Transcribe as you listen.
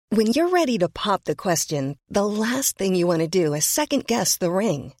When you're ready to pop the question, the last thing you want to do is second-guess the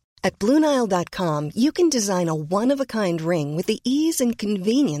ring. At BlueNile.com, you can design a one-of-a-kind ring with the ease and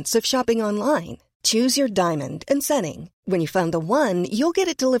convenience of shopping online. Choose your diamond and setting. When you find the one, you'll get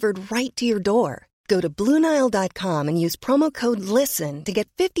it delivered right to your door. Go to BlueNile.com and use promo code LISTEN to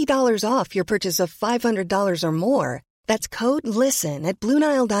get $50 off your purchase of $500 or more. That's code LISTEN at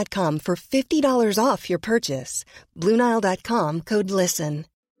BlueNile.com for $50 off your purchase. BlueNile.com, code LISTEN.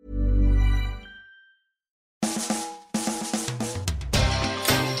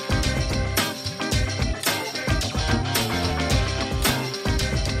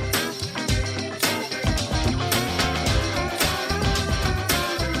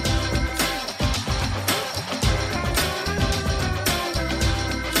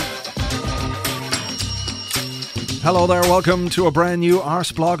 Hello there, welcome to a brand new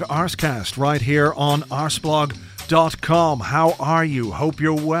Arsblog Arscast right here on arsblog.com. How are you? Hope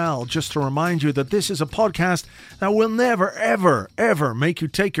you're well. Just to remind you that this is a podcast that will never, ever, ever make you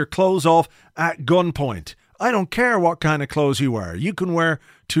take your clothes off at gunpoint. I don't care what kind of clothes you wear. You can wear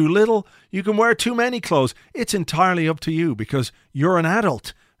too little, you can wear too many clothes. It's entirely up to you because you're an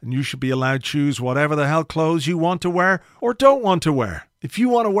adult and you should be allowed to choose whatever the hell clothes you want to wear or don't want to wear. If you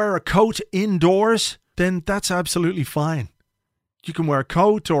want to wear a coat indoors, then that's absolutely fine. You can wear a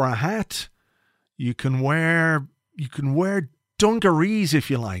coat or a hat. You can wear dungarees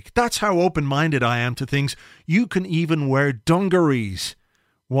if you like. That's how open-minded I am to things. You can even wear dungarees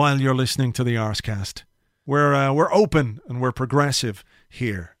while you're listening to the Arscast. We're open and we're progressive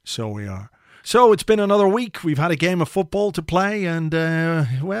here, so we are. So it's been another week. We've had a game of football to play and,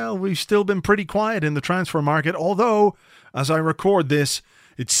 we've still been pretty quiet in the transfer market. Although, as I record this,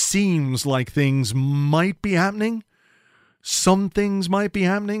 it seems like things might be happening. Some things might be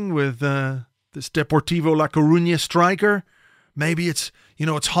happening with this Deportivo La Coruña striker. Maybe it's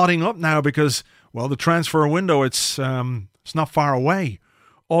hotting up now because, well, the transfer window, it's not far away.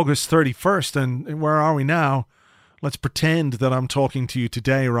 August 31st, and where are we now? Let's pretend that I'm talking to you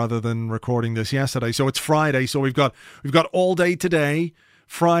today rather than recording this yesterday. So it's Friday, so we've got all day today.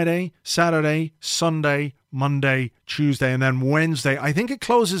 Friday, Saturday, Sunday, Monday, Tuesday, and then Wednesday. I think it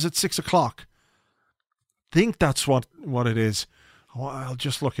closes at 6 o'clock. I think that's what it is. Oh, I'll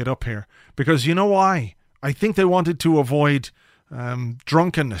just look it up here. Because you know why? I think they wanted to avoid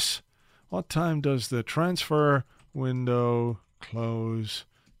drunkenness. What time does the transfer window close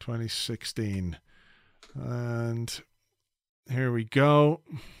 2016? And here we go.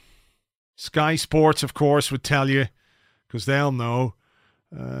 Sky Sports, of course, would tell you, because they'll know.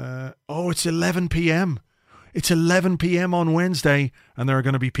 It's 11 p.m. It's 11 p.m. on Wednesday, and there are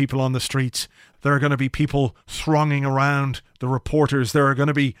going to be people on the streets. There are going to be people thronging around the reporters. There are going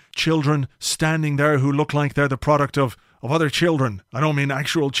to be children standing there who look like they're the product of other children. I don't mean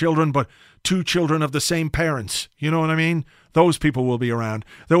actual children, but two children of the same parents. You know what I mean? Those people will be around.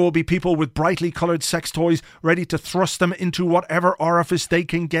 There will be people with brightly coloured sex toys ready to thrust them into whatever orifice they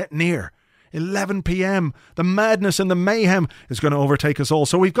can get near. 11 p.m. The madness and the mayhem is going to overtake us all.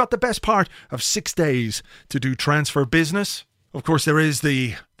 So we've got the best part of 6 days to do transfer business. Of course, there is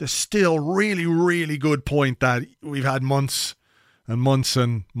the still really, really good point that we've had months and months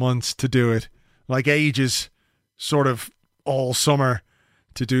and months to do it. Like ages, sort of all summer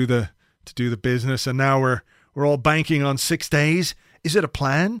to do the business. And now we're all banking on 6 days. Is it a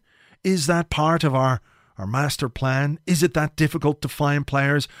plan? Is that part of our master plan? Is it that difficult to find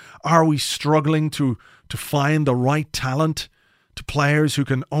players? Are we struggling to find the right talent to players who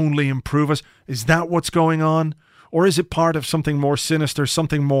can only improve us? Is that what's going on? Or is it part of something more sinister,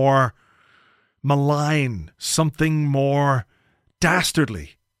 something more malign, something more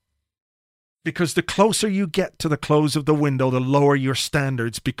dastardly? Because the closer you get to the close of the window, the lower your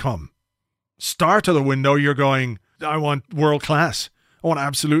standards become. Start of the window, you're going, I want world class. I want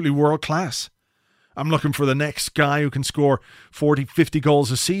absolutely world class. I'm looking for the next guy who can score 40, 50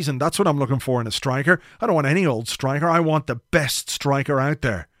 goals a season. That's what I'm looking for in a striker. I don't want any old striker. I want the best striker out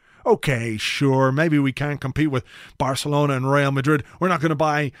there. Okay, sure, maybe we can't compete with Barcelona and Real Madrid. We're not going to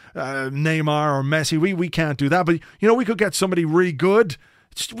buy Neymar or Messi. We can't do that. But, we could get somebody really good.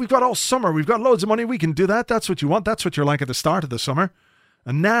 We've got all summer. We've got loads of money. We can do that. That's what you want. That's what you're like at the start of the summer.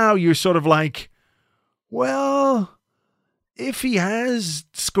 And now you're sort of like, well, if he has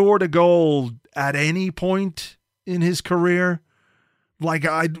scored a goal at any point in his career, like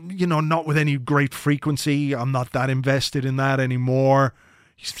not with any great frequency, I'm not that invested in that anymore.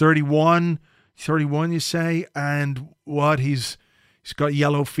 He's 31 you say, and what, he's got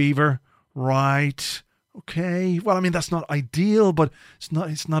yellow fever, right? Okay, well, I mean, that's not ideal, but it's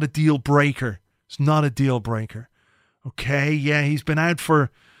not a deal breaker. It's not a deal breaker. Okay, yeah, he's been out for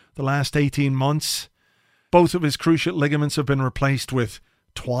the last 18 months. Both of his cruciate ligaments have been replaced with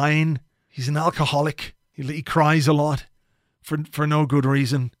twine. He's an alcoholic. He cries a lot for no good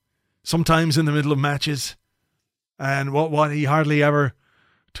reason. Sometimes in the middle of matches. And what he hardly ever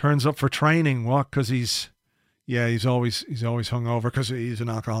turns up for training. What? Because he's always hungover because he's an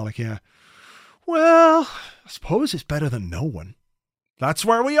alcoholic. Yeah. Well, I suppose it's better than no one. That's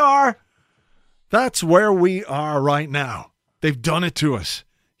where we are. That's where we are right now. They've done it to us.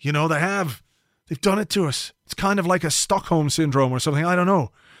 You know, they have. They've done it to us. It's kind of like a Stockholm syndrome or something. I don't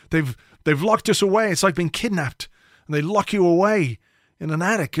know. They've locked us away. It's like being kidnapped. And they lock you away in an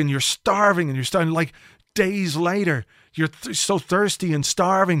attic and you're starving and you're starting like days later. You're so thirsty and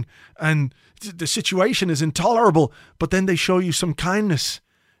starving and the situation is intolerable. But then they show you some kindness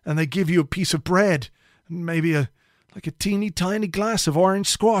and they give you a piece of bread and maybe a teeny tiny glass of orange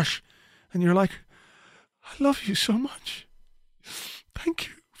squash. And you're like, I love you so much. Thank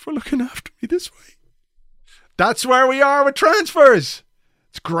you for looking after me this way. That's where we are with transfers.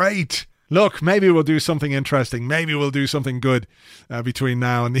 It's great. Look, maybe we'll do something interesting. Maybe we'll do something good between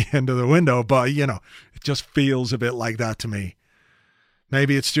now and the end of the window. But, you know, it just feels a bit like that to me.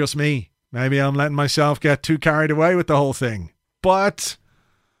 Maybe it's just me. Maybe I'm letting myself get too carried away with the whole thing. But,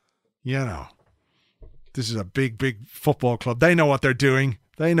 you know, this is a big, big football club. They know what they're doing.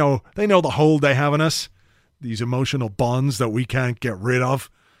 They know the hold they have on us. These emotional bonds that we can't get rid of.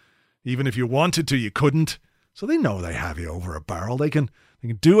 Even if you wanted to, you couldn't. So they know they have you over a barrel. They can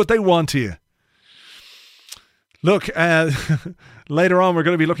do what they want to you. Look, later on we're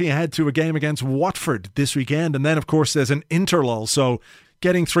going to be looking ahead to a game against Watford this weekend. And then, of course, there's an interlull. So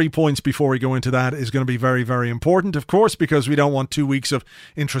getting 3 points before we go into that is going to be very, very important, of course, because we don't want 2 weeks of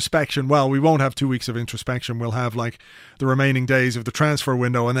introspection. Well, we won't have 2 weeks of introspection. We'll have like the remaining days of the transfer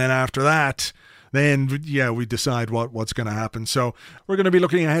window. And then after that, we decide what's going to happen. So we're going to be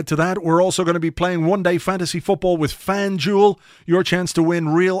looking ahead to that. We're also going to be playing one-day fantasy football with FanDuel. Your chance to win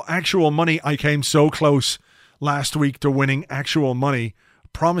real, actual money. I came so close last week to winning actual money.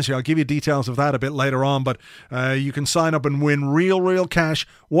 Promise you, I'll give you details of that a bit later on, but you can sign up and win real cash,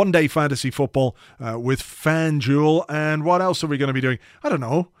 one-day fantasy football with FanDuel. And what else are we going to be doing? I don't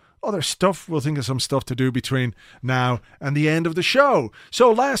know. Other stuff. We'll think of some stuff to do between now and the end of the show.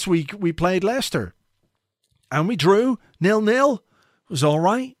 So last week we played Leicester and we drew 0-0. It was all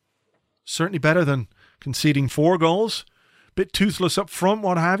right. Certainly better than conceding 4 goals. Bit toothless up front,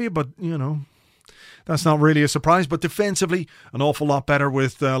 what have you, but, you know, that's not really a surprise. But defensively, an awful lot better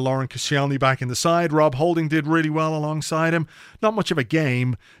with Lauren Koscielny back in the side. Rob Holding did really well alongside him. Not much of a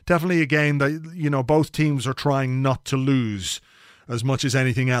game. Definitely a game that, you know, both teams are trying not to lose as much as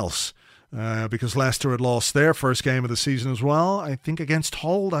anything else, because Leicester had lost their first game of the season as well, I think against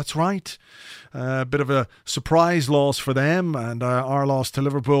Hull, that's right. A bit of a surprise loss for them, and our loss to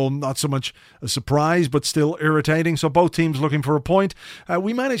Liverpool, not so much a surprise, but still irritating. So both teams looking for a point.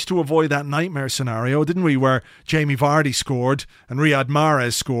 We managed to avoid that nightmare scenario, didn't we, where Jamie Vardy scored and Riyad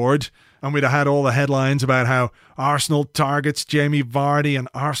Mahrez scored, and we'd have had all the headlines about how Arsenal targets Jamie Vardy and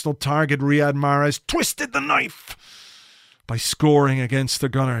Arsenal target Riyad Mahrez, twisted the knife by scoring against the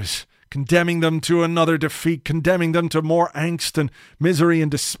Gunners, condemning them to another defeat, condemning them to more angst and misery and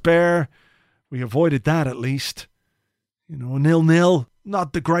despair. We avoided that at least. You know, 0-0,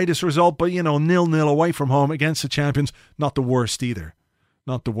 not the greatest result, but, you know, 0-0 away from home against the champions, not the worst either.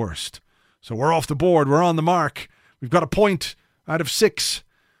 Not the worst. So we're off the board, we're on the mark. We've got a point out of 6.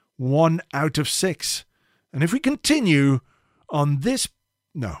 1 out of 6. And if we continue on this...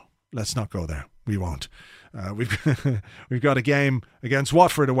 No, let's not go there. We won't. We've got a game against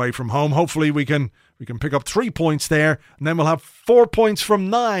Watford away from home. Hopefully we can pick up 3 points there, and then we'll have 4 points from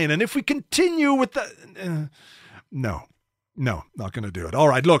 9. And if we continue with the... No, not going to do it. All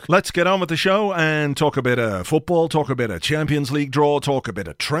right, look, let's get on with the show and talk a bit of football, talk a bit of Champions League draw, talk a bit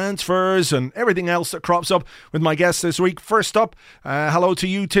of transfers and everything else that crops up with my guests this week. First up, hello to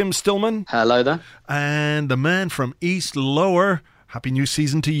you, Tim Stillman. Hello there. And the man from East Lower, happy new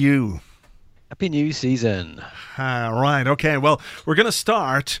season to you. Happy new season. Right, okay. Well, we're going to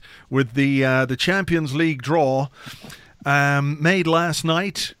start with the Champions League draw made last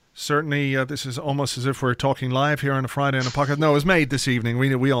night. Certainly, this is almost as if we're talking live here on a Friday in a Pocket. No, it was made this evening.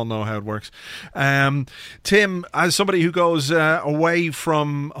 We all know how it works. Tim, as somebody who goes away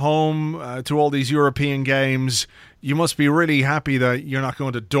from home to all these European games, you must be really happy that you're not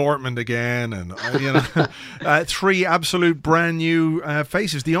going to Dortmund again, and 3 absolute brand new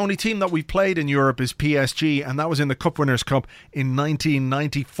faces. The only team that we played in Europe is PSG, and that was in the Cup Winners' Cup in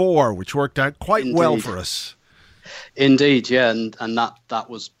 1994, which worked out quite well for us. Indeed, yeah, and that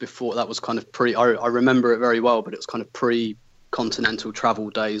was before. That was kind of I remember it very well, but it was kind of pre continental travel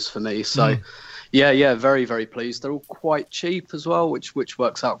days for me. So, yeah, very, very pleased. They're all quite cheap as well, which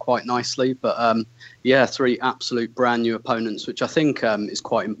works out quite nicely. But, 3 absolute brand new opponents, which I think is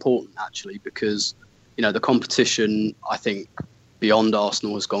quite important, actually, because, the competition, I think, beyond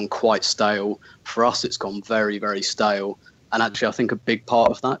Arsenal has gone quite stale. For us, it's gone very, very stale. And actually, I think a big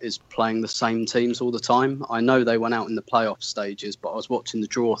part of that is playing the same teams all the time. I know they went out in the playoff stages, but I was watching the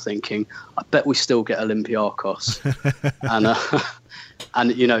draw thinking, I bet we still get Olympiacos. and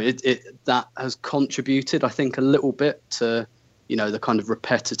that has contributed, I think, a little bit to, the kind of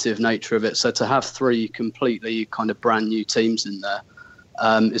repetitive nature of it. So to have 3 completely kind of brand new teams in there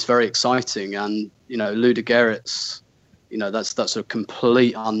is very exciting. And, Ludogorets, that's a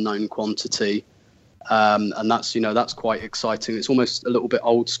complete unknown quantity. And that's quite exciting. It's almost a little bit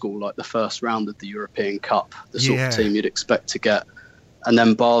old school, like the first round of the European Cup, the sort of team you'd expect to get. And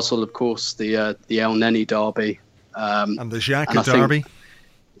then Basel, of course, the El Neni derby. And the Xhaka derby.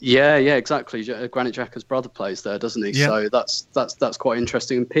 Yeah, exactly. Granit Xhaka's brother plays there, doesn't he? Yeah. So that's quite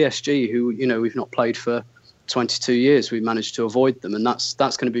interesting. And PSG, who, we've not played for 22 years, we managed to avoid them. And that's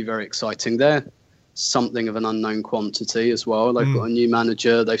going to be very exciting. They're something of an unknown quantity as well. They've got a new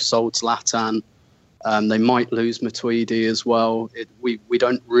manager. They've sold Zlatan. They might lose Matuidi as well. We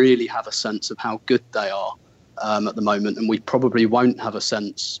don't really have a sense of how good they are at the moment, and we probably won't have a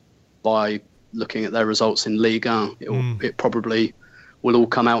sense by looking at their results in Ligue 1. It probably will all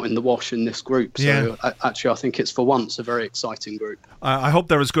come out in the wash in this group. So actually, I think it's for once a very exciting group. I hope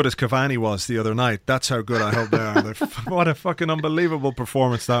they're as good as Cavani was the other night. That's how good I hope they are. What a fucking unbelievable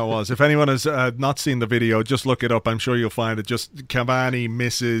performance that was. If anyone has not seen the video, just look it up. I'm sure you'll find it. Just Cavani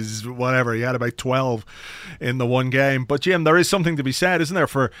misses whatever. He had about 12 in the one game. But Jim, there is something to be said, isn't there,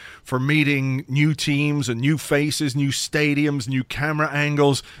 for meeting new teams and new faces, new stadiums, new camera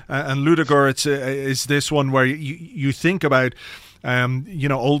angles. And Ludogorets is this one where you think about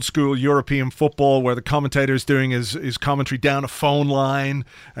old school European football where the commentator's doing his commentary down a phone line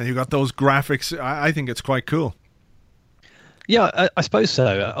and you got those graphics. I think it's quite cool. Yeah, I suppose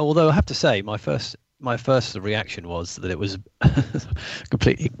so. Although I have to say, my first reaction was that it was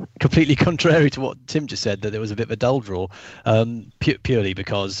completely contrary to what Tim just said, that it was a bit of a dull draw, purely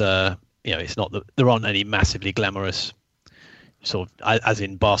because it's not that there aren't any massively glamorous sort of, as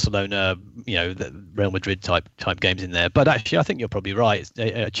in Barcelona, the Real Madrid type games in there. But actually, I think you're probably right.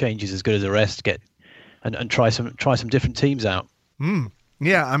 A change is as good as a rest. Get and try some different teams out.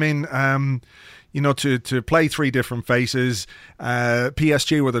 Yeah, I mean, to play 3 different faces.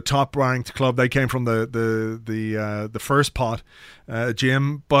 PSG were the top ranked club. They came from the first pot,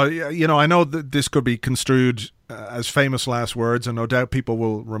 Jim. But I know that this could be construed as famous last words, and no doubt people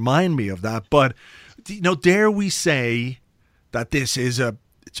will remind me of that. But dare we say that this is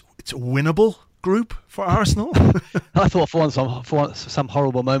it's a winnable group for Arsenal? I thought for some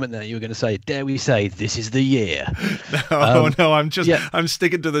horrible moment there you were going to say, dare we say this is the year? No, I'm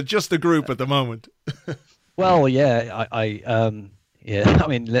sticking to just the group at the moment. Well, yeah, I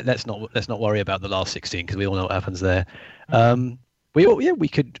mean, let's not worry about the last 16 because we all know what happens there.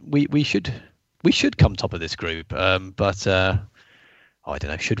 We should come top of this group, but I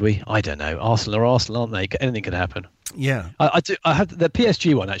don't know. Should we? I don't know. Arsenal are Arsenal, aren't they? Anything could happen. Yeah, I do. I have the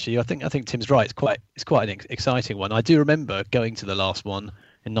PSG one actually. I think Tim's right. It's quite an exciting one. I do remember going to the last one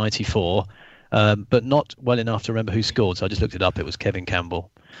in '94, but not well enough to remember who scored. So I just looked it up. It was Kevin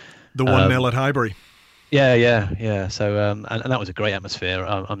Campbell. The 1-0 at Highbury. Yeah. So and that was a great atmosphere.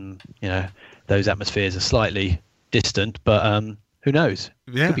 Those atmospheres are slightly distant, but who knows?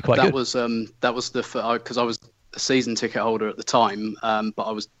 Yeah, could be quite good. That was because I was a season ticket holder at the time, but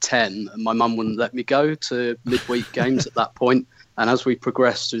I was 10 and my mum wouldn't let me go to midweek games at that point. And as we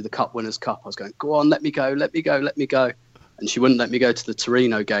progressed through the Cup Winners' Cup, I was going, go on, let me go. And she wouldn't let me go to the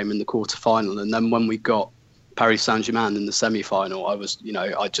Torino game in the quarter-final. And then when we got Paris Saint-Germain in the semi-final, I was,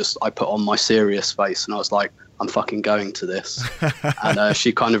 I put on my serious face and I was like, I'm fucking going to this. And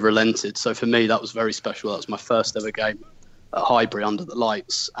she kind of relented. So for me, that was very special. That was my first ever game at Highbury under the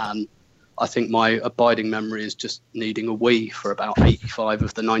lights. And I think my abiding memory is just needing a wee for about 85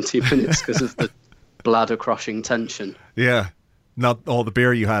 of the 90 minutes because of the bladder-crushing tension. Yeah, not all the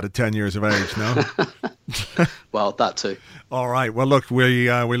beer you had at 10 years of age, no? Well, that too. All right. Well, look,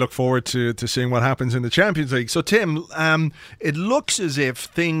 we look forward to seeing what happens in the Champions League. So, Tim, it looks as if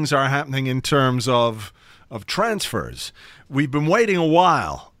things are happening in terms of transfers. We've been waiting a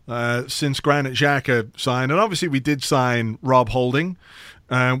while since Granit Xhaka signed, and obviously we did sign Rob Holding.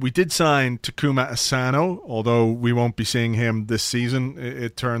 We did sign Takuma Asano, although we won't be seeing him this season.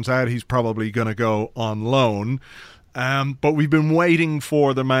 It turns out he's probably going to go on loan. But we've been waiting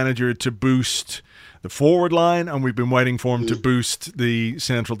for the manager to boost the forward line, and we've been waiting for him to boost the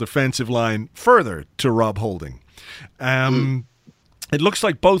central defensive line further to Rob Holding. It looks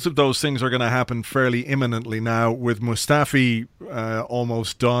like both of those things are going to happen fairly imminently now, with Mustafi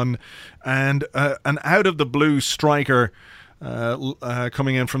almost done, and an out-of-the-blue striker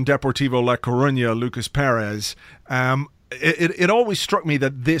coming in from Deportivo La Coruña, Lucas Perez. It always struck me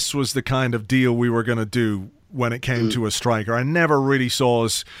that this was the kind of deal we were going to do when it came to a striker. I never really saw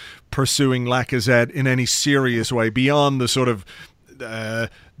us pursuing Lacazette in any serious way beyond the sort of the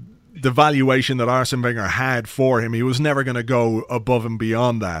valuation that Arsene Wenger had for him. He was never going to go above and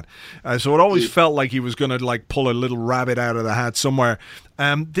beyond that. So it always felt like he was going to like pull a little rabbit out of the hat somewhere.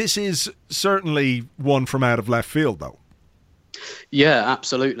 This is certainly one from out of left field, though. Yeah,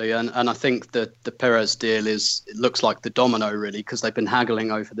 absolutely. And I think that the Perez deal it looks like the domino, really, because they've been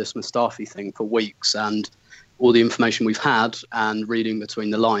haggling over this Mustafi thing for weeks, and all the information we've had and reading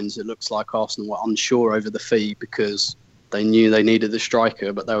between the lines, it looks like Arsenal were unsure over the fee because they knew they needed a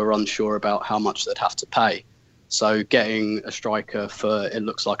striker, but they were unsure about how much they'd have to pay. So getting a striker for, it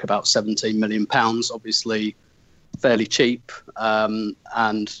looks like about £17 million, obviously fairly cheap,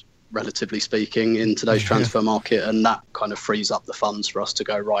 and relatively speaking in today's transfer market, and that kind of frees up the funds for us to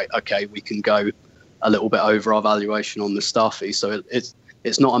go, right, okay, we can go a little bit over our valuation on Mustafi. So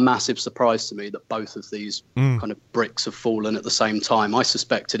it's not a massive surprise to me that both of these kind of bricks have fallen at the same time. I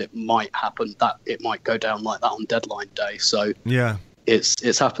suspected it might happen, that it might go down like that on deadline day. So yeah,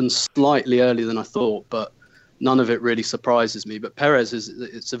 it's happened slightly earlier than I thought, but none of it really surprises me. But Perez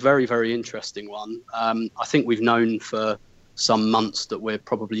it's a very, very interesting one. I think we've known for some months that we're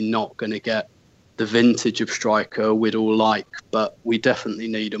probably not going to get the vintage of striker we'd all like, but we definitely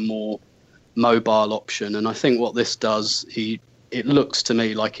need a more mobile option. And I think what this does, it looks to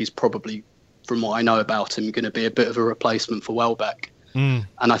me like he's probably, from what I know about him, going to be a bit of a replacement for Welbeck. And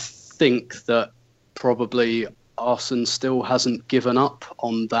I think that probably Arsene still hasn't given up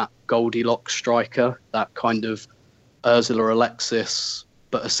on that Goldilocks striker, that kind of Ozil or Alexis,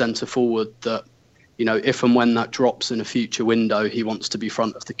 but a centre forward that, you know, if and when that drops in a future window, he wants to be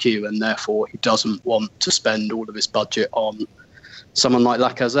front of the queue, and therefore he doesn't want to spend all of his budget on someone like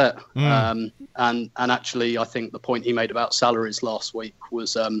Lacazette. And actually, I think the point he made about salaries last week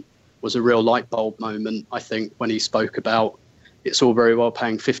was a real light bulb moment. I think when he spoke about it's all very well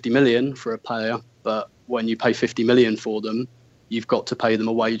paying 50 million for a player, but when you pay 50 million for them, you've got to pay them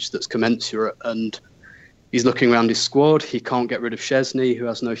a wage that's commensurate. And he's looking around his squad. He can't get rid of Szczesny, who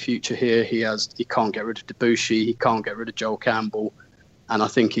has no future here. He can't get rid of Debuchy. He can't get rid of Joel Campbell. And I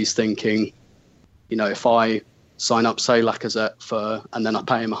think he's thinking, you know, if I sign up, say, Lacazette and then I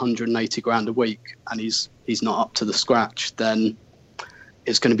pay him 180 grand a week, and he's not up to the scratch, then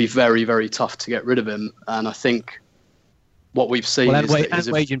it's going to be very, very tough to get rid of him. And I think what we've seen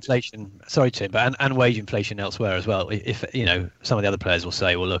is wage inflation. Sorry, Tim, but and wage inflation elsewhere as well. If you know, some of the other players will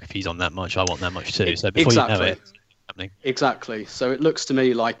say, "Well, look, if he's on that much, I want that much too." So before you know it, it's happening. Exactly. So it looks to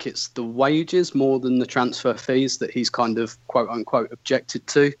me like it's the wages more than the transfer fees that he's kind of quote unquote objected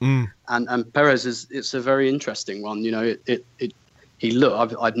to. And Perez it's a very interesting one. You know,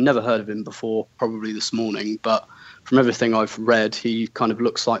 I'd never heard of him before, probably this morning, but from everything I've read, he kind of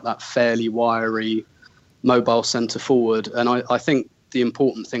looks like that fairly wiry, mobile centre forward. And I think the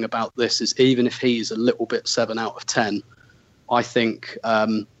important thing about this is, even if he's a little bit 7 out of 10, I think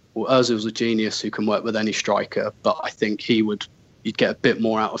Ozil's a genius who can work with any striker, but I think you'd get a bit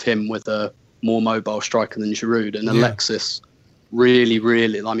more out of him with a more mobile striker than Giroud. And Alexis really,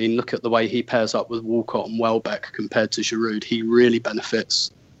 really, I mean, look at the way he pairs up with Walcott and Welbeck compared to Giroud. He really benefits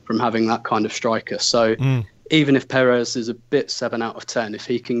from having that kind of striker. So even if Perez is a bit 7 out of 10, if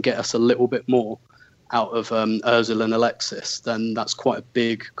he can get us a little bit more out of Ozil and Alexis, then that's quite a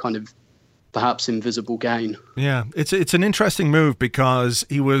big kind of perhaps invisible gain. Yeah, it's an interesting move because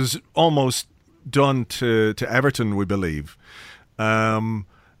he was almost done to Everton, we believe. And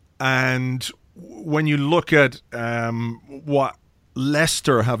when you look at what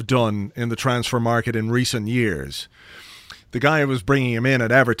Leicester have done in the transfer market in recent years, the guy who was bringing him in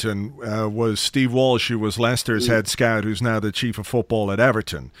at Everton was Steve Walsh, who was Leicester's head scout, who's now the chief of football at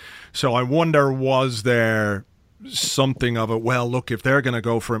Everton. So I wonder, was there something of it, well, look, if they're going to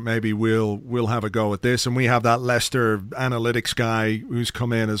go for it, maybe we'll have a go at this. And we have that Leicester analytics guy who's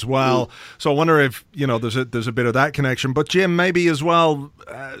come in as well. So I wonder if, you know, there's a bit of that connection. But Jim, maybe as well,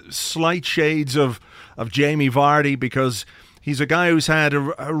 slight shades of Jamie Vardy, because he's a guy who's had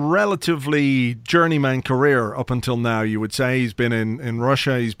a relatively journeyman career up until now, you would say. He's been in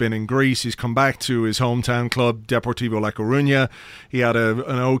Russia, he's been in Greece, he's come back to his hometown club, Deportivo La Coruña. He had an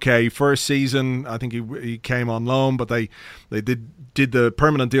okay first season. I think he came on loan, but they did the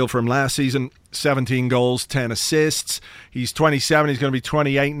permanent deal for him last season. 17 goals, 10 assists. He's 27. He's going to be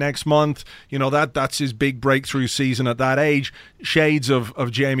 28 next month. You know, that's his big breakthrough season at that age. Shades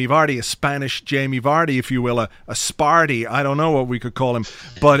of Jamie Vardy, a Spanish Jamie Vardy, if you will, a Sparty. I don't know what we could call him.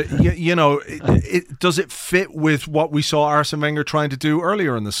 But, you know, does it fit with what we saw Arsene Wenger trying to do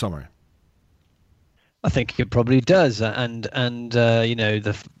earlier in the summer? I think it probably does, and you know,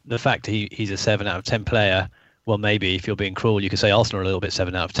 the fact he's a 7 out of 10 player. Well, maybe if you're being cruel, you could say Arsenal are a little bit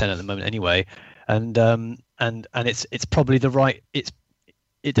 7 out of 10 at the moment, anyway. And it's probably the right. It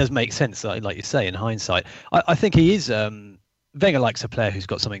does make sense, like you say, in hindsight. I think he is. Wenger likes a player who's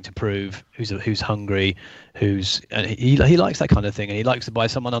got something to prove, who's hungry, and he likes that kind of thing, and he likes to buy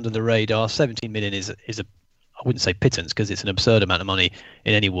someone under the radar. 17 million is a, I wouldn't say pittance, because it's an absurd amount of money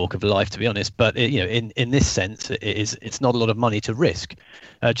in any walk of life, to be honest. But in this sense, it's not a lot of money to risk.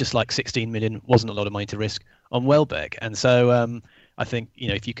 Just like 16 million wasn't a lot of money to risk on Welbeck. And so I think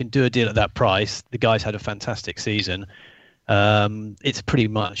if you can do a deal at that price, the guy's had a fantastic season. It's pretty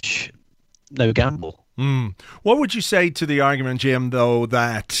much no gamble. What would you say to the argument, Jim, though,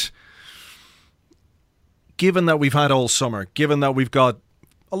 that given that we've had all summer, given that we've got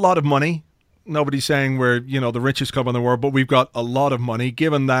a lot of money, nobody's saying we're, the richest club in the world, but we've got a lot of money.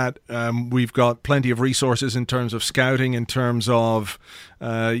 Given that we've got plenty of resources in terms of scouting, in terms of,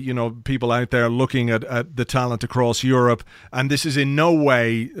 people out there looking at the talent across Europe. And this is in no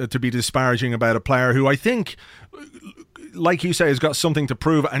way to be disparaging about a player who I think, like you say, has got something to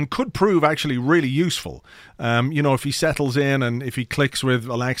prove and could prove actually really useful. If he settles in and if he clicks with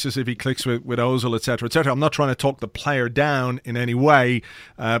Alexis, if he clicks with Ozil, etc., etc. I'm not trying to talk the player down in any way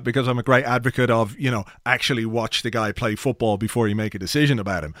because I'm a great advocate of, actually watch the guy play football before you make a decision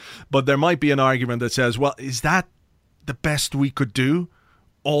about him. But there might be an argument that says, well, is that the best we could do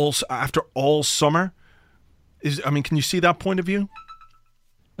after all summer? Can you see that point of view?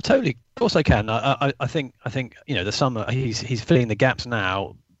 Totally, of course I can. I think the summer he's filling the gaps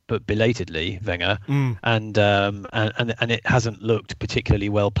now, but belatedly, Wenger, and it hasn't looked particularly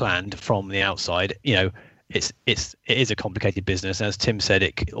well planned from the outside. It is a complicated business, as Tim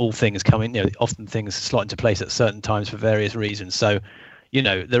said. All things come in. Often things slot into place at certain times for various reasons. So,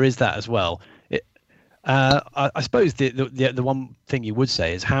 there is that as well. I suppose the one thing you would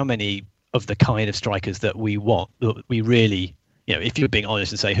say is how many of the kind of strikers that we want, that we really. If you're being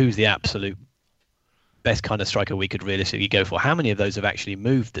honest and say who's the absolute best kind of striker we could realistically go for, how many of those have actually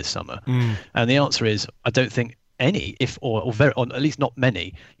moved this summer? And the answer is, I don't think any, or at least not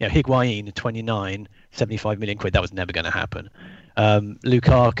many. Higuain, 29, 75 million quid, that was never going to happen.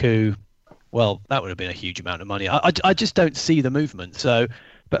 Lukaku, well, that would have been a huge amount of money. I just don't see the movement. So,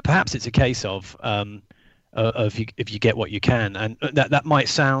 but perhaps it's a case of if you get what you can, and that might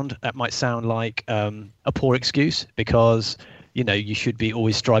sound like a poor excuse, because you should be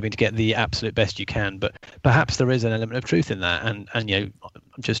always striving to get the absolute best you can, but perhaps there is an element of truth in that, and I'm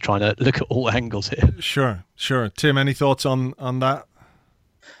just trying to look at all angles here. Sure. Tim, any thoughts on that?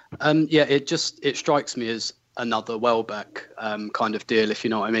 It strikes me as another Welbeck kind of deal, if you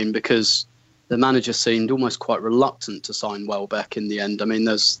know what I mean, because the manager seemed almost quite reluctant to sign Welbeck in the end. I mean,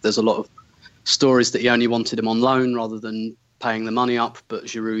 there's a lot of stories that he only wanted him on loan rather than paying the money up, but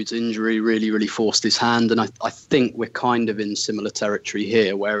Giroud's injury really, really forced his hand. And I think we're kind of in similar territory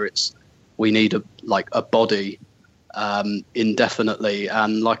here, where we need a body indefinitely.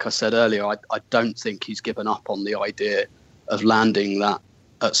 And like I said earlier, I don't think he's given up on the idea of landing that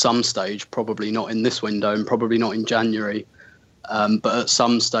at some stage, probably not in this window and probably not in January. But at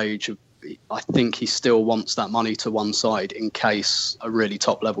some stage, I think he still wants that money to one side in case a really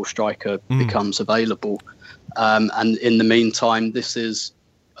top level striker becomes available. And in the meantime, this is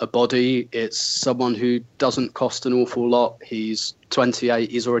a body. It's someone who doesn't cost an awful lot. He's 28.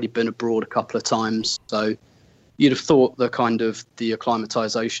 He's already been abroad a couple of times. So you'd have thought the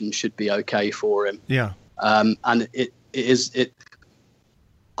acclimatization should be okay for him. Yeah. And it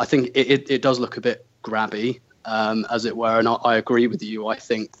I think it does look a bit grabby, as it were. And I agree with you. I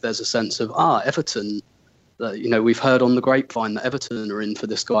think there's a sense of, Everton, we've heard on the grapevine that Everton are in for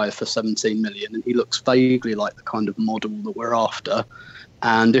this guy for 17 million, and he looks vaguely like the kind of model that we're after.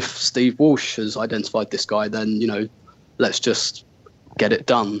 And if Steve Walsh has identified this guy, then, let's just get it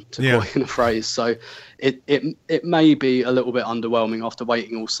done, to coin a phrase. So it may be a little bit underwhelming after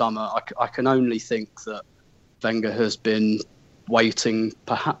waiting all summer. I can only think that Wenger has been waiting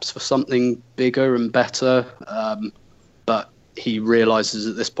perhaps for something bigger and better, but he realises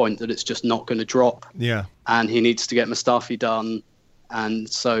at this point that it's just not going to drop. Yeah. And he needs to get Mustafi done. And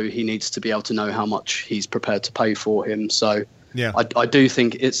so he needs to be able to know how much he's prepared to pay for him. So I do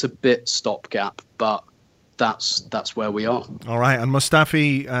think it's a bit stopgap, but that's where we are. All right, and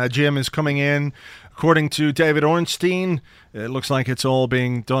Mustafi, Jim, is coming in. According to David Ornstein, it looks like it's all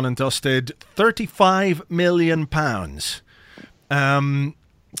being done and dusted. £35 million.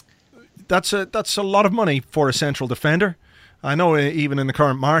 That's a lot of money for a central defender. I know even in the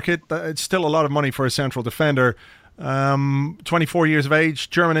current market, it's still a lot of money for a central defender. 24 years of age,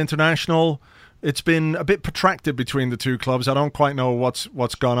 German international. It's been a bit protracted between the two clubs. I don't quite know what's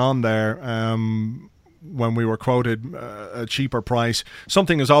gone on there. When we were quoted a cheaper price,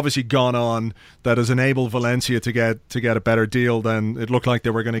 something has obviously gone on that has enabled Valencia to get a better deal than it looked like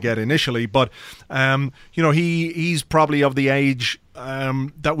they were going to get initially. But he's probably of the age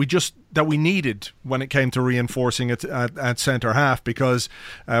that we needed when it came to reinforcing it at centre half, because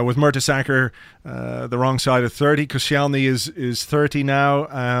with Mertesacker the wrong side of 30, Koscielny is 30 now.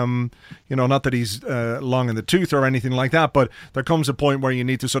 Not that he's long in the tooth or anything like that, but there comes a point where you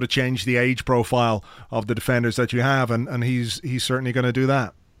need to sort of change the age profile of the defenders that you have, and he's certainly going to do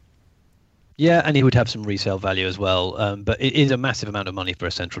that. Yeah, and he would have some resale value as well. But it is a massive amount of money for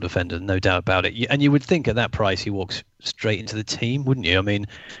a central defender, no doubt about it. And you would think at that price he walks straight into the team, wouldn't you? I mean,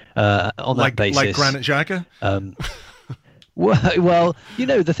 on that basis, like Granit Xhaka. Well,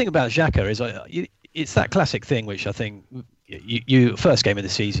 the thing about Xhaka is it's that classic thing, which I think you first game of the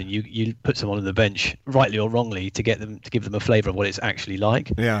season, you put someone on the bench, rightly or wrongly, to give them a flavour of what it's actually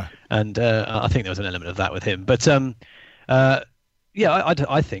like. Yeah, and I think there was an element of that with him. But I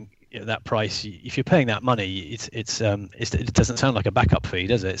think. That price, if you're paying that money, it doesn't sound like a backup fee,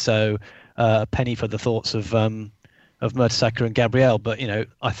 does it? So a penny for the thoughts of Mertesacker and Gabriel, but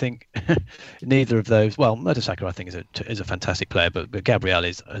I think neither of those. Well, Mertesacker I think is a fantastic player, but Gabriel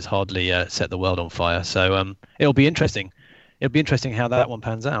has hardly set the world on fire. So it'll be interesting. It'll be interesting how that one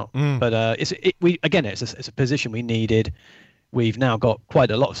pans out. But it's a position we needed. We've now got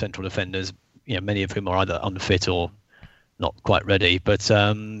quite a lot of central defenders. Many of whom are either unfit or not quite ready, but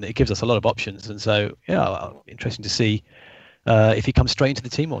it gives us a lot of options, and so interesting to see if he comes straight into the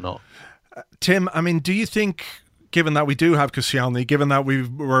team or not. Tim, I mean, do you think, given that we do have Koscielny, given that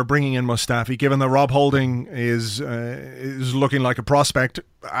we're bringing in Mustafi, given that Rob Holding is looking like a prospect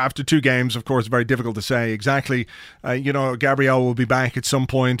after 2 games, of course, very difficult to say exactly. Gabriel will be back at some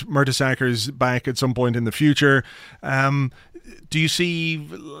point. Mertesacker's back at some point in the future. Do you see,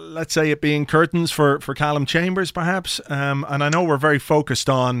 let's say, it being curtains for Callum Chambers, perhaps? And I know we're very focused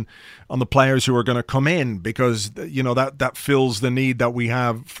on the players who are going to come in, because that fills the need that we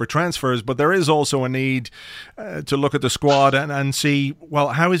have for transfers. But there is also a need to look at the squad and see, well,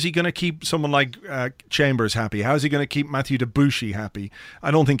 how is he going to keep someone like Chambers happy? How is he going to keep Mathieu Debuchy happy?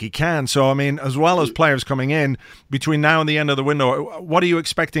 I don't think he can. So, I mean, as well as players coming in, between now and the end of the window, what are you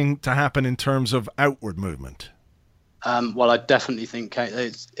expecting to happen in terms of outward movement? Well, I definitely think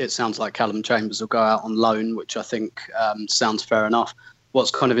it sounds like Callum Chambers will go out on loan, which I think sounds fair enough.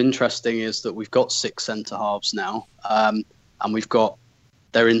 What's kind of interesting is that we've got 6 centre-halves now, and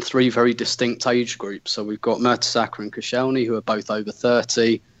they're in 3 very distinct age groups. So we've got Mertesacker and Koscielny, who are both over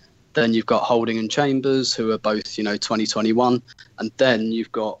 30. Then you've got Holding and Chambers, who are both 2021. And then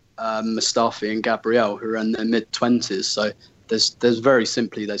you've got Mustafi and Gabriel, who are in their mid-20s. So there's very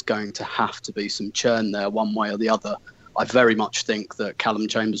simply, there's going to have to be some churn there one way or the other. I very much think that Callum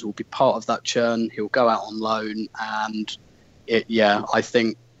Chambers will be part of that churn. He'll go out on loan, and I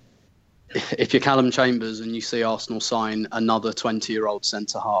think if you're Callum Chambers and you see Arsenal sign another 20-year-old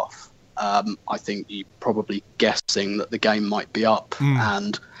centre-half, I think you're probably guessing that the game might be up,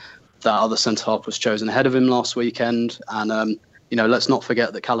 and that other centre-half was chosen ahead of him last weekend. And, let's not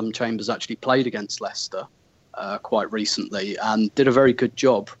forget that Callum Chambers actually played against Leicester quite recently and did a very good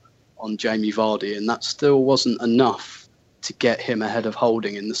job on Jamie Vardy, and that still wasn't enough to get him ahead of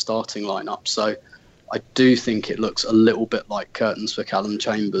Holding in the starting lineup. So I do think it looks a little bit like curtains for Callum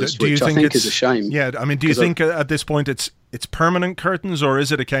Chambers, which I think is a shame. Yeah, I mean, do you think at this point it's permanent curtains, or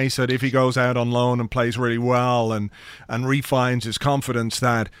is it a case that if he goes out on loan and plays really well and refines his confidence,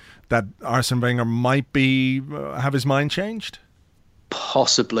 that Arsene Wenger might have his mind changed?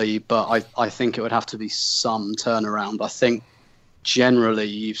 Possibly, but I think it would have to be some turnaround. I think generally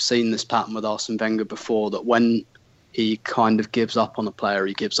you've seen this pattern with Arsene Wenger before, that when he kind of gives up on a player,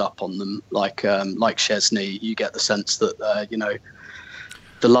 he gives up on them. Like Szczesny, you get the sense that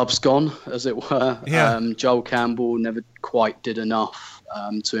the love's gone, as it were. Yeah. Joel Campbell never quite did enough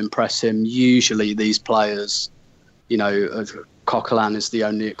to impress him. Usually these players, Coquelin is the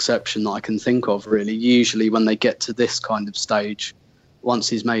only exception that I can think of, really. Usually when they get to this kind of stage, once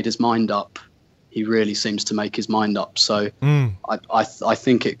he's made his mind up, he really seems to make his mind up. So I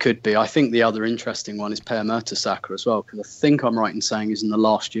think it could be. I think the other interesting one is Per Mertesacker as well, because I think I'm right in saying he's in the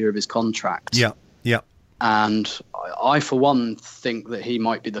last year of his contract. Yeah. And I, for one, think that he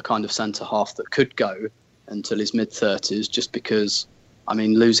might be the kind of centre-half that could go until his mid-30s, just because, I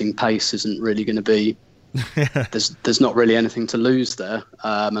mean, losing pace isn't really going to be... there's not really anything to lose there.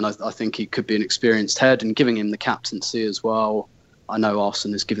 And I think he could be an experienced head, and giving him the captaincy as well. I know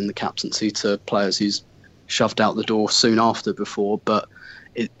Arsene has given the captaincy to players he's shoved out the door soon after before, but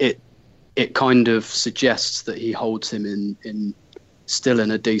it kind of suggests that he holds him still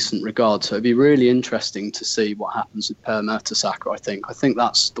in a decent regard. So it'd be really interesting to see what happens with Per Mertesacker. I think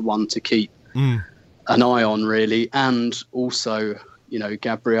that's the one to keep an eye on, really. And also, you know,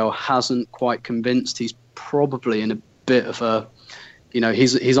 Gabriel hasn't quite convinced. He's probably in a bit of a, you know,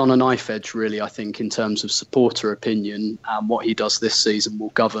 he's on a knife edge, really, I think, in terms of supporter opinion, and what he does this season will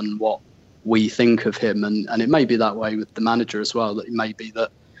govern what we think of him. And it may be that way with the manager as well, that it may be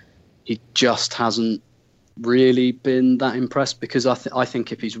that he just hasn't really been that impressed, because I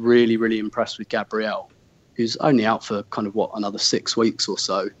think if he's really, really impressed with Gabriel, who's only out for kind of another 6 weeks or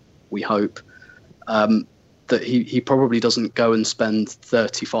so, we hope, that he probably doesn't go and spend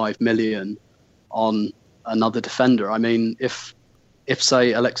 35 million on another defender. I mean, if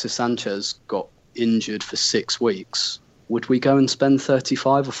say Alexis Sanchez got injured for 6 weeks, would we go and spend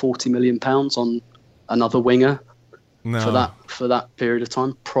 35 or 40 million pounds on another winger? No. For that period of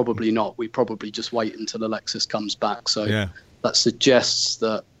time? Probably not. We probably just wait until Alexis comes back. So that suggests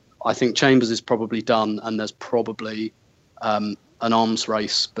that I think Chambers is probably done, and there's probably an arms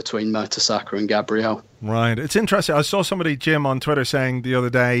race between Mertesacker and Gabriel. Right. It's interesting. I saw somebody, Jim, on Twitter saying the other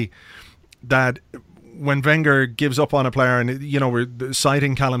day that when Wenger gives up on a player, and, you know, we're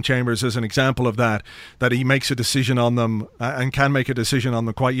citing Callum Chambers as an example of that he makes a decision on them and can make a decision on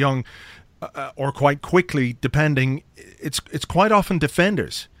them quite young, or quite quickly, depending. It's quite often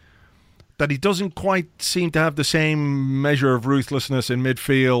defenders that he doesn't quite seem to have the same measure of ruthlessness in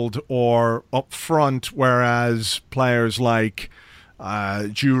midfield or up front, whereas players like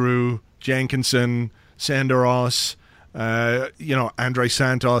Giroud, Jenkinson, Senderos, Andre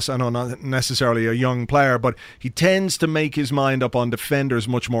Santos, I know not necessarily a young player, but he tends to make his mind up on defenders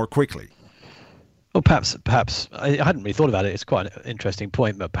much more quickly. Well, perhaps I hadn't really thought about it. It's quite an interesting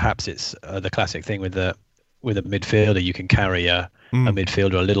point, but perhaps it's the classic thing with a midfielder. You can carry a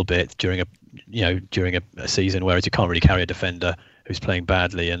midfielder a little bit during a season, whereas you can't really carry a defender who's playing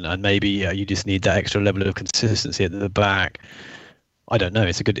badly, and maybe you just need that extra level of consistency at the back. I don't know.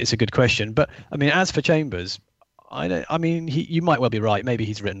 It's a good question, but I mean, as for Chambers, you might well be right. Maybe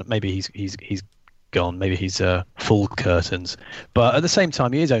he's gone. Maybe he's full curtains, but at the same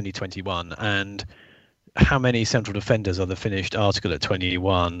time, he is only 21, and how many central defenders are the finished article at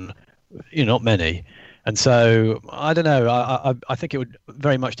 21? Not many. And so I don't know. I think it would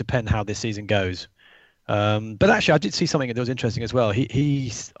very much depend how this season goes. But actually, I did see something that was interesting as well.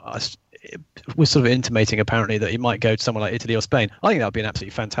 He was sort of intimating apparently that he might go to somewhere like Italy or Spain. I think that would be an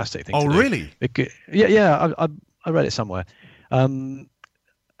absolutely fantastic thing. Oh, to do. Really? Yeah. I read it somewhere. And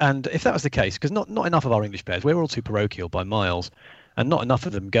if that was the case, because not enough of our English players, we're all too parochial by miles, and not enough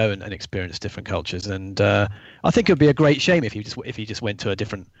of them go and experience different cultures. And I think it would be a great shame if he just went to a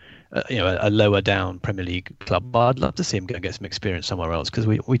different, a lower down Premier League club. But I'd love to see him go and get some experience somewhere else, because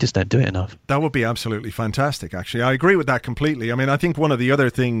we just don't do it enough. That would be absolutely fantastic, actually. I agree with that completely. I mean, I think one of the other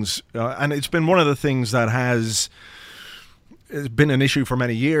things, and it's been one of the things that has been an issue for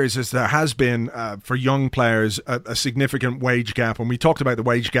many years, is there has been for young players a significant wage gap, and we talked about the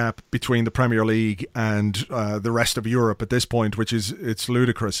wage gap between the Premier League and the rest of Europe at this point, which it's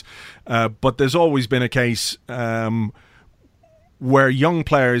ludicrous, but there's always been a case where young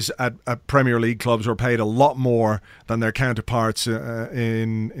players at Premier League clubs were paid a lot more than their counterparts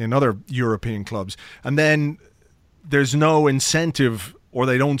in other European clubs, and then there's no incentive, or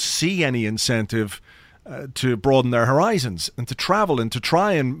they don't see any incentive to broaden their horizons and to travel and to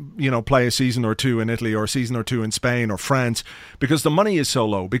try and play a season or two in Italy or a season or two in Spain or France, because the money is so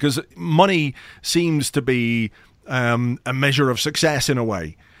low, because money seems to be a measure of success in a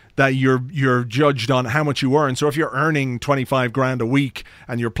way, that you're judged on how much you earn. So if you're earning 25 grand a week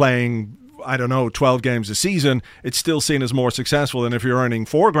and you're playing, I don't know, 12 games a season, it's still seen as more successful than if you're earning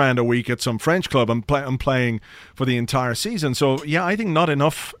 4 grand a week at some French club and playing for the entire season. So yeah, I think not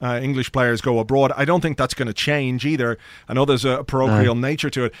enough English players go abroad. I don't think that's going to change either. I know there's a parochial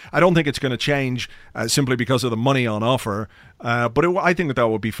nature to it. I don't think it's going to change simply because of the money on offer. But I think that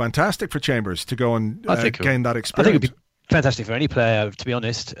would be fantastic for Chambers to go and gain that experience. I think it'd be fantastic for any player, to be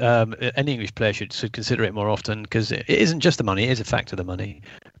honest. Any English player should consider it more often, because it isn't just the money, it is a factor of the money.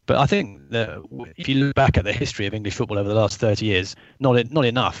 But I think that if you look back at the history of English football over the last 30 years, not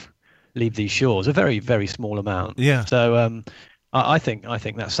enough leave these shores, a very, very small amount. Yeah. So I think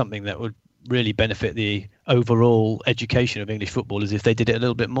that's something that would really benefit the overall education of English football is if they did it a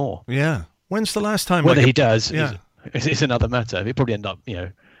little bit more. Yeah. When's the last time? Whether he does is another matter. He'd probably end up,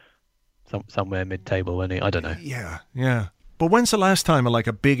 somewhere mid-table, when I don't know. Yeah. But when's the last time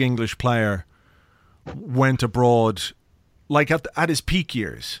a big English player went abroad, at his peak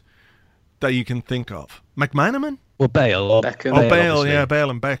years, that you can think of? McManaman? Well, Bale. Or Beckham. Oh, Bale, obviously. yeah,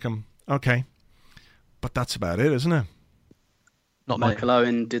 Bale and Beckham. Okay. But that's about it, isn't it? Not many. Michael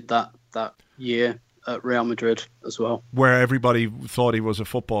Owen did that year at Real Madrid as well, where everybody thought he was a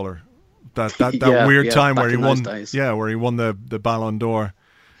footballer. That Yeah, weird time back where he in won. those days. Yeah, where he won the Ballon d'Or.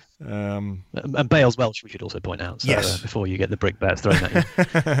 And Bale's Welsh, we should also point out. So, Yes. Before you get the brickbats thrown at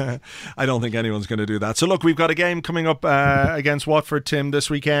you. I don't think anyone's going to do that. So look, we've got a game coming up against Watford, Tim, this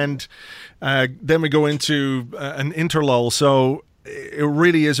weekend. Then we go into an interlull. So it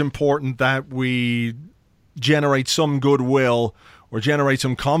really is important that we generate some goodwill, or generate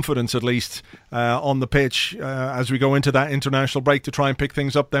some confidence at least, on the pitch as we go into that international break, to try and pick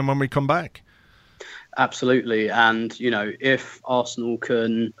things up then when we come back. Absolutely. And, if Arsenal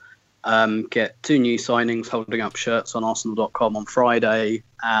can get 2 new signings holding up shirts on Arsenal.com on Friday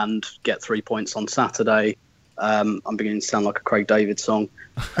and get 3 points on Saturday, I'm beginning to sound like a Craig David song,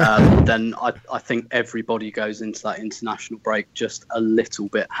 then I think everybody goes into that international break just a little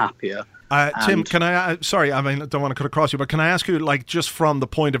bit happier. Tim, can I? Sorry, I don't want to cut across you, but can I ask you, just from the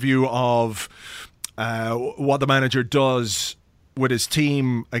point of view of what the manager does with his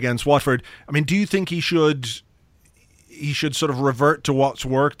team against Watford? Do you think he should sort of revert to what's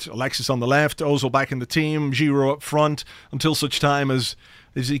worked? Alexis on the left, Ozil back in the team, Giroud up front, until such time as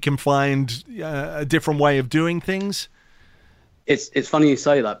he can find a different way of doing things? It's funny you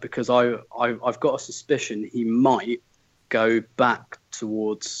say that, because I've got a suspicion he might go back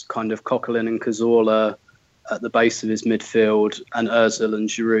towards kind of Coquelin and Cazorla at the base of his midfield, and Ozil and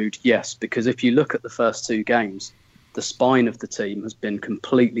Giroud. Yes, because if you look at the first 2 games, the spine of the team has been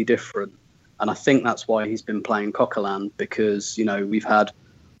completely different. And I think that's why he's been playing Coquelin, because, we've had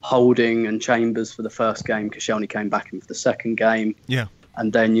Holding and Chambers for the first game. Koscielny came back in for the second game. Yeah.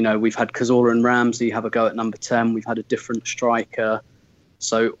 And then, we've had Cazorla and Ramsey have a go at number 10. We've had a different striker.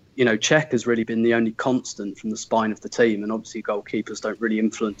 So, Cech has really been the only constant from the spine of the team. And obviously goalkeepers don't really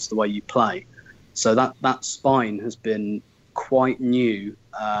influence the way you play. So that spine has been quite new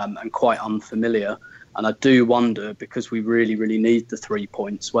and quite unfamiliar. And I do wonder, because we really, really need the 3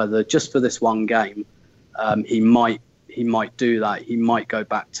 points, whether just for this one game, he might do that. He might go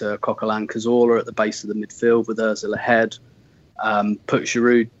back to Coquelin, Cazorla at the base of the midfield with Ozil ahead, put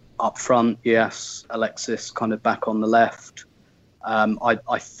Giroud up front, yes, Alexis kind of back on the left.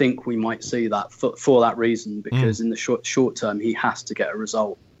 I think we might see that for that reason, because in the short term, he has to get a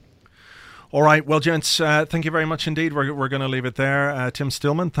result. All right. Well, gents, thank you very much indeed. We're going to leave it there. Tim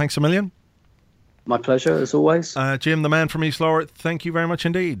Stillman, thanks a million. My pleasure, as always. Jim, the man from East Lower, thank you very much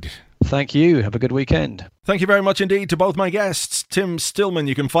indeed. Thank you. Have a good weekend. Thank you very much indeed to both my guests. Tim Stillman,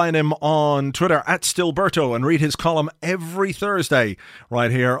 you can find him on Twitter at Stillberto and read his column every Thursday right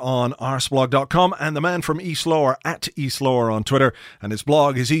here on arsblog.com, and the man from East Lower at East Lower on Twitter, and his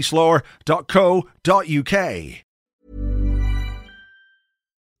blog is eastlower.co.uk.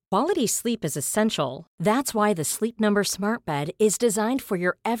 Quality sleep is essential. That's why the Sleep Number Smart Bed is designed for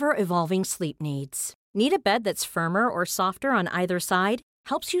your ever-evolving sleep needs. Need a bed that's firmer or softer on either side?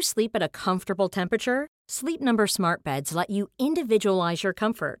 Helps you sleep at a comfortable temperature? Sleep Number Smart Beds let you individualize your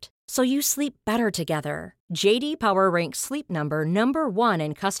comfort, so you sleep better together. J.D. Power ranks Sleep Number number 1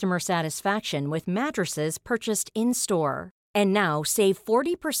 in customer satisfaction with mattresses purchased in-store. And now save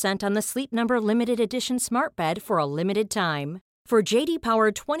 40% on the Sleep Number Limited Edition Smart Bed for a limited time. For J.D.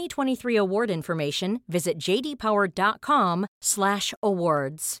 Power 2023 award information, visit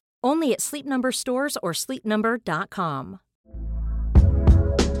jdpower.com/awards. Only at Sleep Number stores or sleepnumber.com.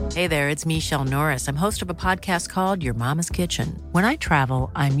 Hey there, it's Michelle Norris. I'm host of a podcast called Your Mama's Kitchen. When I travel,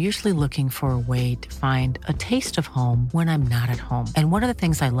 I'm usually looking for a way to find a taste of home when I'm not at home. And one of the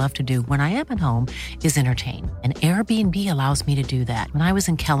things I love to do when I am at home is entertain. And Airbnb allows me to do that. When I was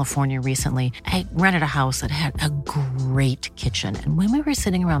in California recently, I rented a house that had a great kitchen. And when we were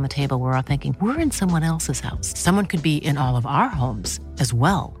sitting around the table, we were all thinking, we're in someone else's house. Someone could be in all of our homes as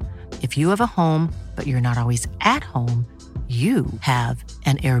well. If you have a home, but you're not always at home, you have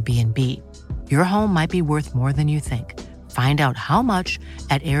an Airbnb. Your home might be worth more than you think. Find out how much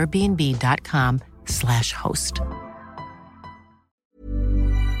at airbnb.com/host.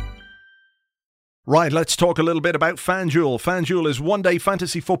 Right, let's talk a little bit about FanDuel. FanDuel is one-day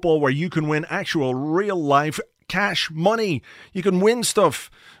fantasy football where you can win actual real-life cash money. You can win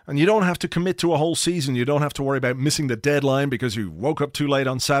stuff And you don't have to commit to a whole season. You don't have to worry about missing the deadline because you woke up too late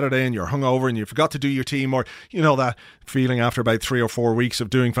on Saturday and you're hungover and you forgot to do your team, or you know that feeling after about 3 or 4 weeks of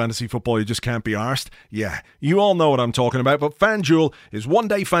doing fantasy football you just can't be arsed. Yeah, you all know what I'm talking about, but FanDuel is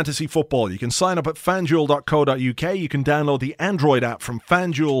one-day fantasy football. You can sign up at fanduel.co.uk. You can download the Android app from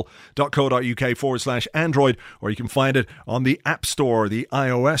fanduel.co.uk/Android, or you can find it on the App Store, the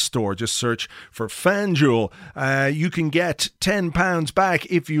iOS Store. Just search for FanDuel. You can get £10 back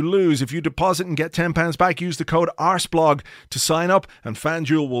if you lose. If you deposit and get £10 back, use the code ARSEBLOG to sign up, and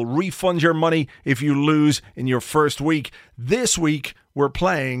FanDuel will refund your money if you lose in your first week. This week, we're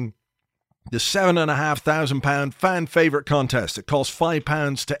playing the £7,500 fan favourite contest. It costs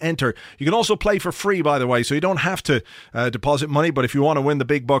 £5 to enter. You can also play for free, by the way, so you don't have to deposit money, but if you want to win the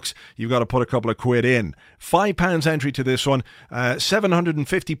big bucks, you've got to put a couple of quid in. £5 entry to this one,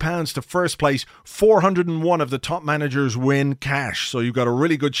 £750 to first place, 401 of the top managers win cash, so you've got a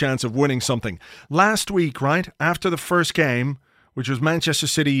really good chance of winning something. Last week, right, after the first game, which was Manchester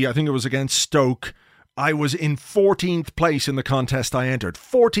City, I think it was against Stoke, I was in 14th place in the contest I entered.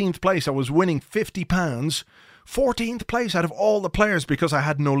 14th place. I was winning £50. 14th place out of all the players because I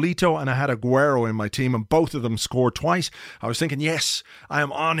had Nolito and I had Aguero in my team, and both of them scored twice. I was thinking, yes, I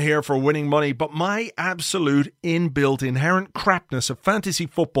am on here for winning money, but my absolute inbuilt inherent crapness of fantasy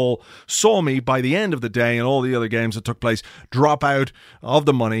football saw me by the end of the day and all the other games that took place drop out of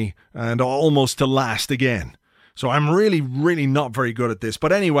the money and almost to last again. So I'm really, really not very good at this.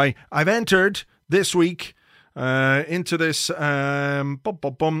 But anyway, I've entered this week into this into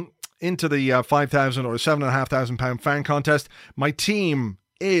the 5,000 or £7,500 fan contest. My team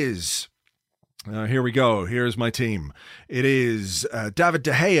is here we go. Here's my team. It is David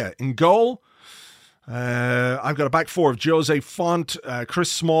De Gea in goal. I've got a back four of Jose Font,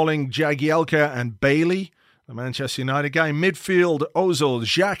 Chris Smalling, Jagielka, and Bailey, the Manchester United guy. Midfield, Ozil,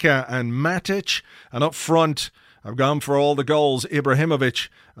 Xhaka, and Matic, and up front, I've gone for all the goals. Ibrahimovic,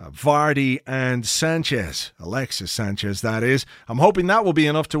 Vardy, and Sanchez. Alexis Sanchez, that is. I'm hoping that will be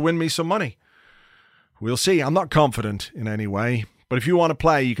enough to win me some money. We'll see. I'm not confident in any way. But if you want to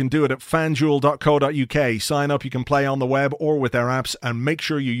play, you can do it at fanduel.co.uk. Sign up. You can play on the web or with their apps. And make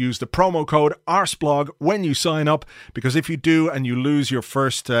sure you use the promo code ARSEBLOG when you sign up. Because if you do and you lose your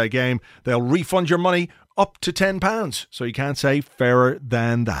first game, they'll refund your money up to £10. So you can't say fairer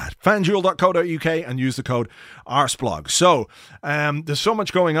than that. fanduel.co.uk and use the code ARSEBLOG. So there's so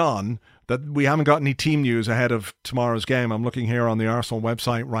much going on that we haven't got any team news ahead of tomorrow's game. I'm looking here on the Arsenal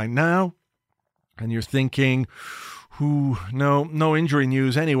website right now, and you're thinking, no injury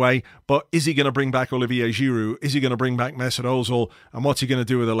news anyway, but is he going to bring back Olivier Giroud? Is he going to bring back Mesut Ozil? And what's he going to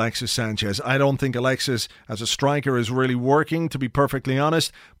do with Alexis Sanchez? I don't think Alexis as a striker is really working, to be perfectly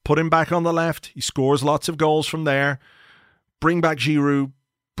honest. Put him back on the left. He scores lots of goals from there. Bring back Giroud.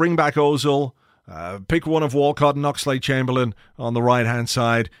 Bring back Ozil. Pick one of Walcott and Oxlade-Chamberlain on the right-hand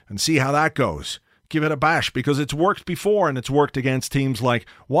side and see how that goes. Give it a bash, because it's worked before and it's worked against teams like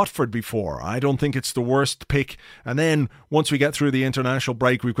Watford before. I don't think it's the worst pick. And then once we get through the international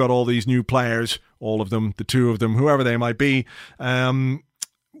break, we've got all these new players, all of them, the two of them, whoever they might be.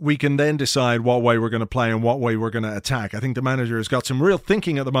 We can then decide what way we're going to play and what way we're going to attack. I think the manager has got some real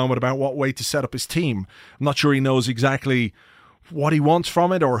thinking at the moment about what way to set up his team. I'm not sure he knows exactly what he wants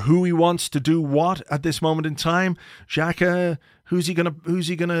from it or who he wants to do what at this moment in time. Xhaka, who's he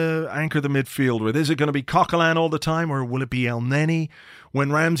gonna anchor the midfield with? Is it going to be Coquelin all the time, or will it be El Neni?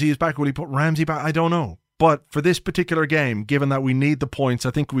 When Ramsey is back, will he put Ramsey back? I don't know. But for this particular game, given that we need the points,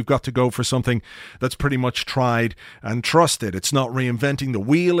 I think we've got to go for something that's pretty much tried and trusted. It's not reinventing the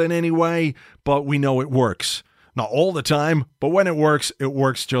wheel in any way, but we know it works. Not all the time, but when it works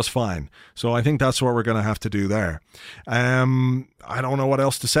just fine. So I think that's what we're going to have to do there. I don't know what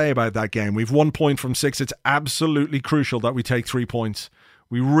else to say about that game. We've 1 point from 6. It's absolutely crucial that we take 3 points.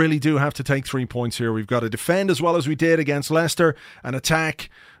 We really do have to take 3 points here. We've got to defend as well as we did against Leicester and attack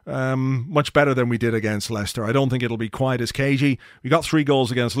much better than we did against Leicester. I don't think it'll be quite as cagey. We got 3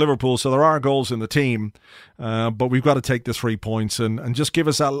 goals against Liverpool, so there are goals in the team, but we've got to take the 3 points and just give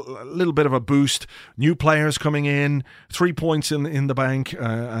us a little bit of a boost. New players coming in, 3 points in the bank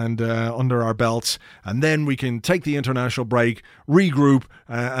and under our belts, and then we can take the international break, regroup,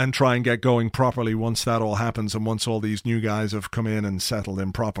 and try and get going properly once that all happens and once all these new guys have come in and settled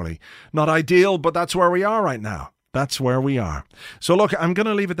in properly. Not ideal, but that's where we are right now. That's where we are. So look, I'm going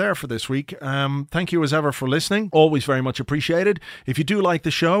to leave it there for this week. Thank you as ever for listening. Always very much appreciated. If you do like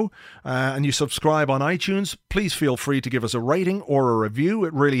the show and you subscribe on iTunes, please feel free to give us a rating or a review.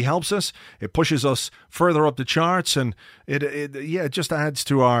 It really helps us. It pushes us further up the charts, and it just adds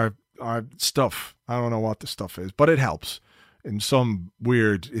to our stuff. I don't know what the stuff is, but it helps. in some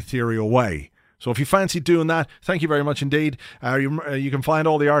weird, ethereal way. So if you fancy doing that, thank you very much indeed. You can find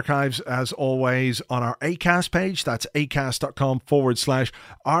all the archives, as always, on our Acast page. That's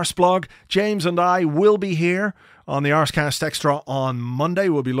acast.com/arseblog. James and I will be here on the Arsecast Extra on Monday.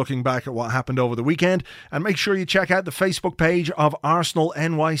 We'll be looking back at what happened over the weekend. And make sure you check out the Facebook page of Arsenal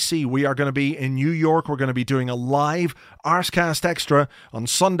NYC. We are going to be in New York. We're going to be doing a live Arsecast Extra on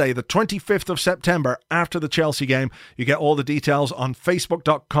Sunday, the 25th of September, after the Chelsea game. You get all the details on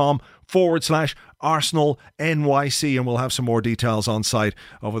facebook.com/Arsenal NYC, and we'll have some more details on site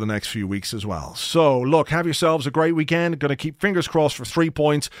over the next few weeks as well. So, look, have yourselves a great weekend. Going to keep fingers crossed for 3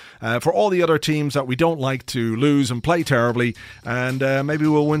 points for all the other teams that we don't like to lose and play terribly, and maybe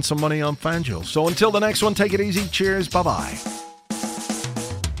we'll win some money on FanDuel. So until the next one, take it easy. Cheers. Bye-bye.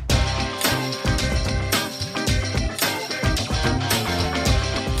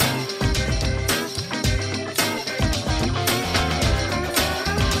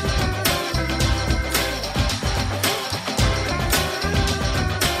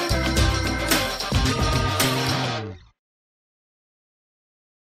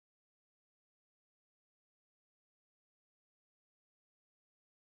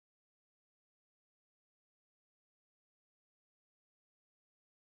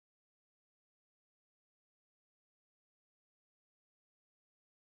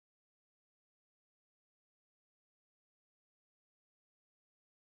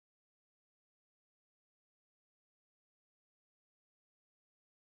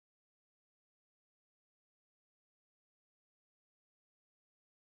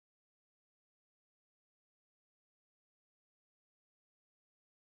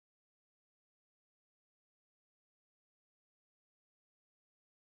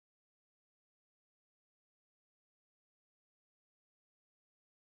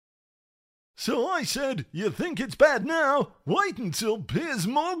 So I said, you think it's bad now? Wait until Piers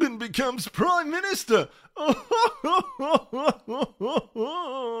Morgan becomes Prime Minister.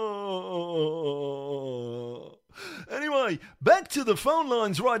 Anyway, back to the phone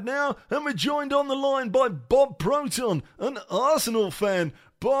lines right now, and we're joined on the line by Bob Proton, an Arsenal fan.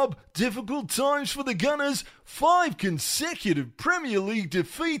 Bob, difficult times for the Gunners. 5 consecutive Premier League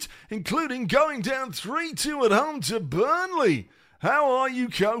defeats, including going down 3-2 at home to Burnley. How are you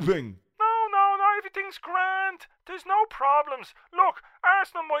coping? No, everything's grand. There's no problems. Look,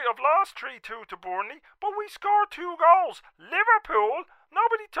 Arsenal might have lost 3-2 to Burnley, but we scored 2 goals. Liverpool?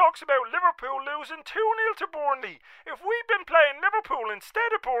 Nobody talks about Liverpool losing 2-0 to Burnley. If we'd been playing Liverpool instead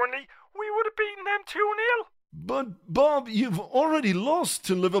of Burnley, we would have beaten them 2-0. But, Bob, you've already lost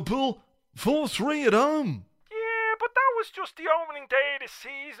to Liverpool 4-3 at home. Yeah, but that was just the opening day of the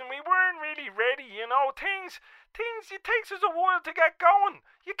season. We weren't really ready, you know. Things, it takes us a while to get going.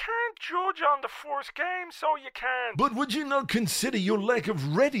 You can't judge on the first game, so you can't. But would you not consider your lack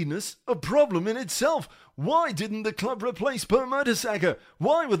of readiness a problem in itself? Why didn't the club replace Per Mertesacker?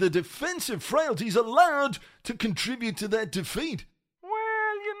 Why were the defensive frailties allowed to contribute to that defeat?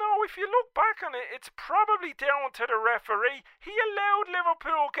 Well, you know, if you look back on it, it's probably down to the referee. He allowed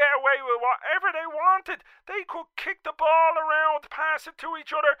Liverpool get away with whatever they wanted. They could kick the ball around, pass it to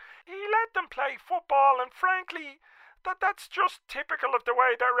each other. He let them play football, and frankly, that's just typical of the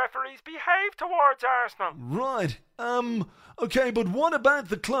way that referees behave towards Arsenal. Right. Okay, but what about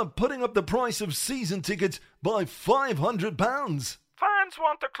the club putting up the price of season tickets by £500? Fans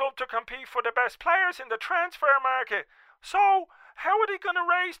want the club to compete for the best players in the transfer market. So, how are they going to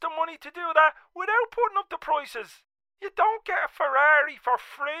raise the money to do that without putting up the prices? You don't get a Ferrari for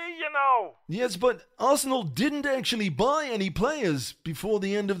free, you know. Yes, but Arsenal didn't actually buy any players before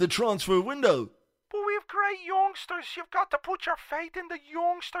the end of the transfer window. But we have great youngsters. You've got to put your faith in the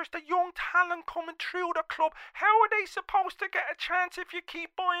youngsters, the young talent coming through the club. How are they supposed to get a chance if you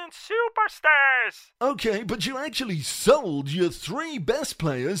keep buying superstars? Okay, but you actually sold your 3 best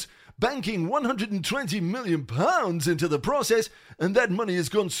players, banking £120 million into the process, and that money has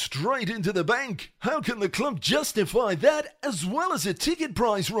gone straight into the bank. How can the club justify that as well as a ticket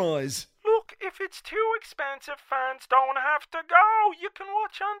price rise? Look, if it's too expensive, fans don't have to go. You can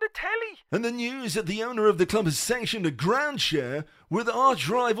watch on the telly. And the news that the owner of the club has sanctioned a ground share with arch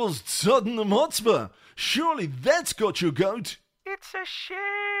rivals Tottenham Hotspur. Surely that's got your goat. It's a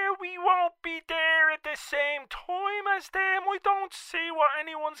share. We won't be there at the same time as them. I don't see what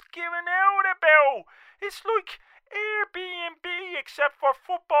anyone's giving out about. It's like Airbnb except for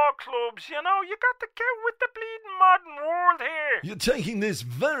football clubs, you know. You got to get with the bleeding modern world here. You're taking this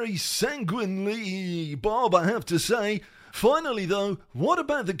very sanguinely, Bob, I have to say. Finally, though, what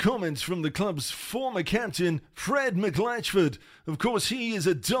about the comments from the club's former captain, Fred McLatchford? Of course, he is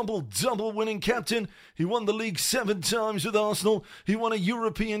a double-double winning captain. He won the league 7 times with Arsenal. He won a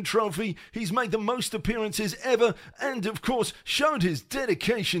European trophy. He's made the most appearances ever and, of course, showed his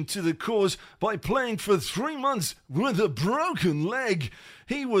dedication to the cause by playing for 3 months with a broken leg.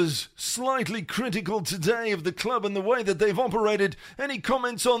 He was slightly critical today of the club and the way that they've operated. Any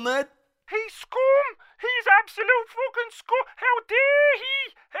comments on that? He's scum! He's absolute fucking scum! How dare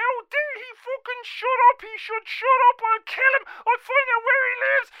he! How dare he fucking shut up! He should shut up! I'll kill him! I'll find out where he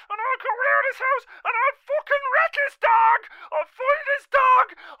lives and I'll go round his house and I'll fucking wreck his dog! I'll find his dog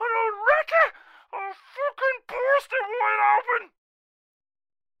and I'll wreck it! I'll fucking burst it wide open!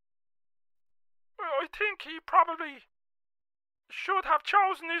 I think he probably should have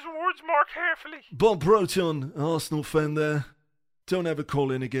chosen his words more carefully. Bob Broton, Arsenal fan there. Don't ever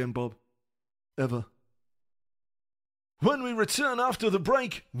call in again, Bob. Ever. When we return after the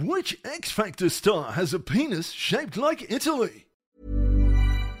break, which X Factor star has a penis shaped like Italy?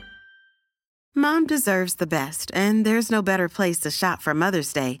 Mom deserves the best, and there's no better place to shop for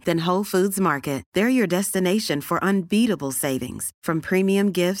Mother's Day than Whole Foods Market. They're your destination for unbeatable savings, from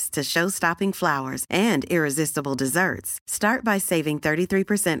premium gifts to show-stopping flowers and irresistible desserts. Start by saving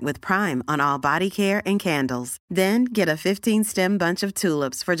 33% with Prime on all body care and candles. Then get a 15-stem bunch of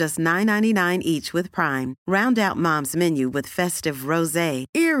tulips for just $9.99 each with Prime. Round out Mom's menu with festive rosé,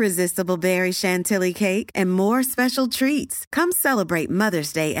 irresistible berry chantilly cake, and more special treats. Come celebrate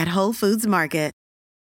Mother's Day at Whole Foods Market.